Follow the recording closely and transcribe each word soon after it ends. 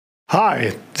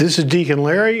Hi, this is Deacon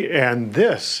Larry, and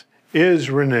this is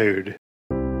Renewed.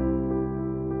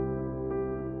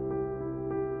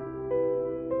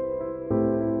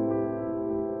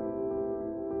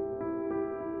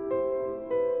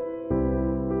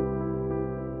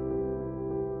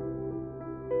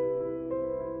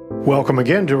 Welcome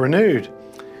again to Renewed.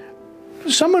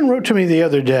 Someone wrote to me the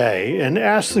other day and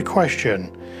asked the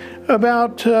question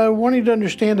about wanting to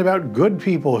understand about good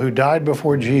people who died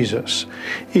before Jesus.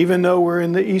 Even though we're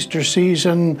in the Easter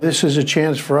season, this is a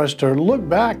chance for us to look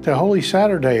back to Holy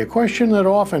Saturday, a question that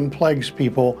often plagues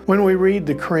people when we read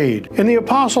the Creed. In the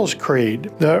Apostles'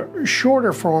 Creed, the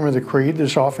shorter form of the Creed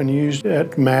that's often used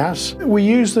at Mass, we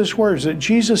use this words that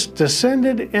Jesus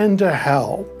descended into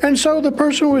hell. And so the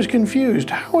person was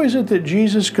confused. How is it that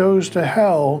Jesus goes to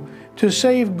hell to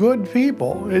save good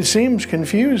people? It seems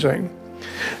confusing.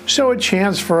 So a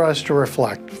chance for us to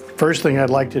reflect. First thing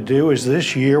I'd like to do is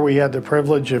this year we had the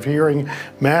privilege of hearing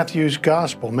Matthew's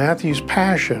Gospel, Matthew's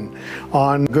Passion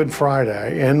on Good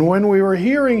Friday. And when we were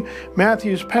hearing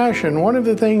Matthew's Passion, one of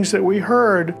the things that we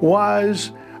heard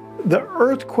was the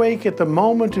earthquake at the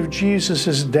moment of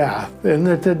Jesus' death, and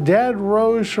that the dead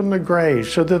rose from the grave,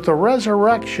 so that the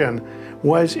resurrection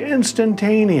was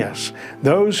instantaneous.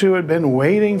 Those who had been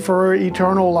waiting for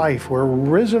eternal life were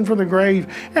risen from the grave,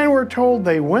 and were told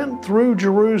they went through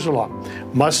Jerusalem.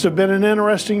 Must have been an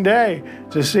interesting day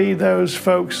to see those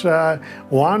folks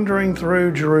wandering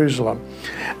through Jerusalem.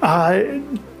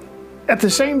 At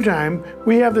the same time,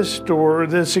 we have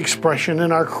this expression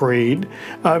in our creed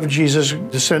of Jesus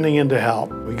descending into hell.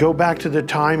 We go back to the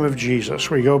time of Jesus.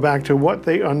 We go back to what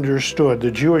they understood.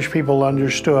 The Jewish people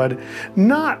understood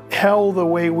not hell the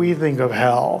way we think of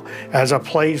hell, as a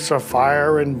place of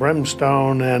fire and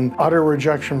brimstone and utter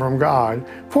rejection from God.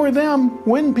 For them,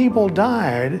 when people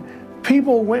died,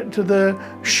 people went to the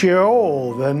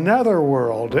Sheol, the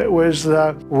netherworld. It was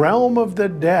the realm of the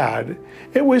dead.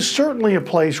 It was certainly a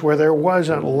place where there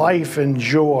wasn't life and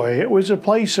joy. It was a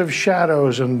place of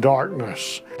shadows and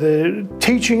darkness. The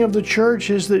teaching of the church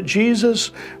is that Jesus,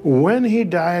 when he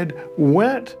died,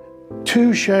 went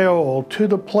to Sheol, to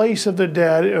the place of the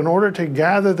dead, in order to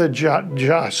gather the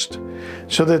just,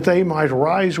 so that they might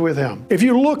rise with him. If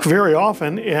you look very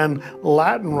often in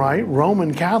Latin Rite,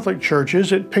 Roman Catholic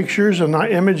churches at pictures and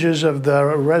images of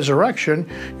the resurrection,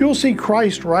 you'll see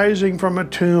Christ rising from a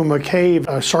tomb, a cave,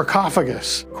 a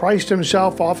sarcophagus. Christ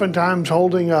himself oftentimes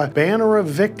holding a banner of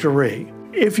victory.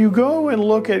 If you go and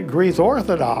look at Greek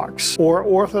Orthodox or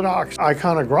Orthodox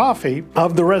iconography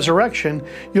of the resurrection,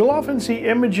 you'll often see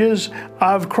images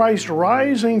of Christ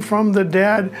rising from the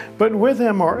dead, but with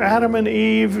him are Adam and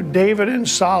Eve, David and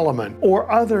Solomon,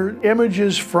 or other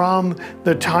images from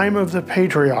the time of the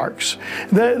patriarchs.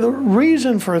 The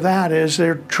reason for that is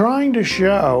they're trying to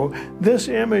show this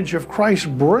image of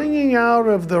Christ bringing out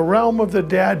of the realm of the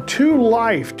dead to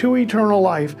life, to eternal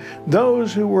life,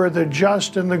 those who were the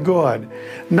just and the good.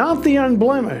 Not the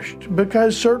unblemished,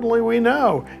 because certainly we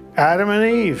know Adam and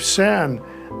Eve sin,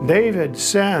 David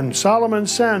sin, Solomon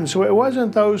sin. So it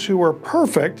wasn't those who were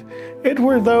perfect, it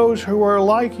were those who were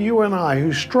like you and I,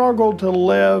 who struggled to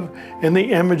live in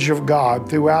the image of God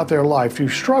throughout their life, who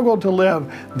struggled to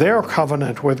live their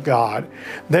covenant with God,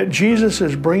 that Jesus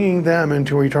is bringing them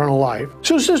into eternal life.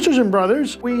 So sisters and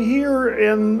brothers, we hear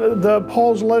in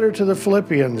Paul's letter to the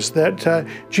Philippians that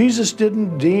Jesus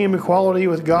didn't deem equality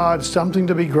with God something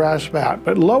to be grasped at,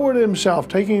 but lowered himself,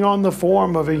 taking on the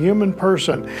form of a human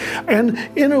person. And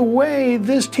in a way,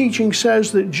 this teaching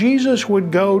says that Jesus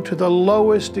would go to the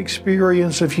lowest experience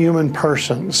of human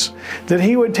persons, that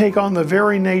he would take on the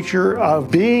very nature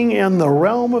of being in the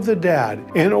realm of the dead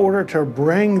in order to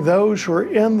bring those who are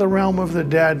in the realm of the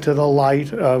dead to the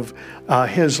light of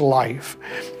his life.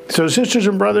 So sisters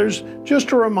and brothers,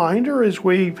 just a reminder as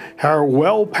we are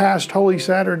well past Holy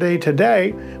Saturday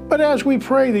today, but as we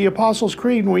pray the Apostles'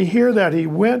 Creed and we hear that he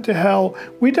went to hell,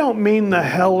 we don't mean the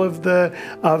hell of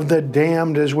the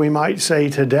damned as we might say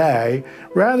today.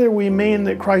 Rather, we mean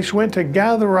that Christ went to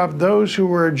gather up those who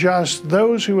were just,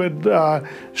 those who had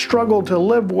struggled to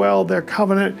live well their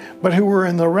covenant, but who were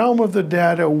in the realm of the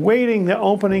dead awaiting the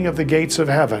opening of the gates of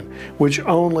heaven, which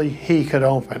only he could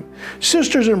open.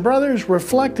 Sisters and brothers,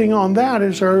 reflecting on that,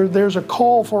 there's a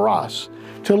call for us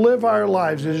to live our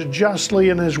lives as justly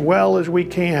and as well as we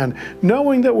can,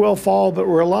 knowing that we'll fall, but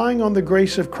relying on the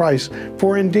grace of Christ.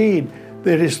 For indeed,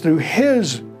 it is through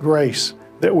his grace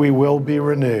that we will be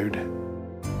renewed.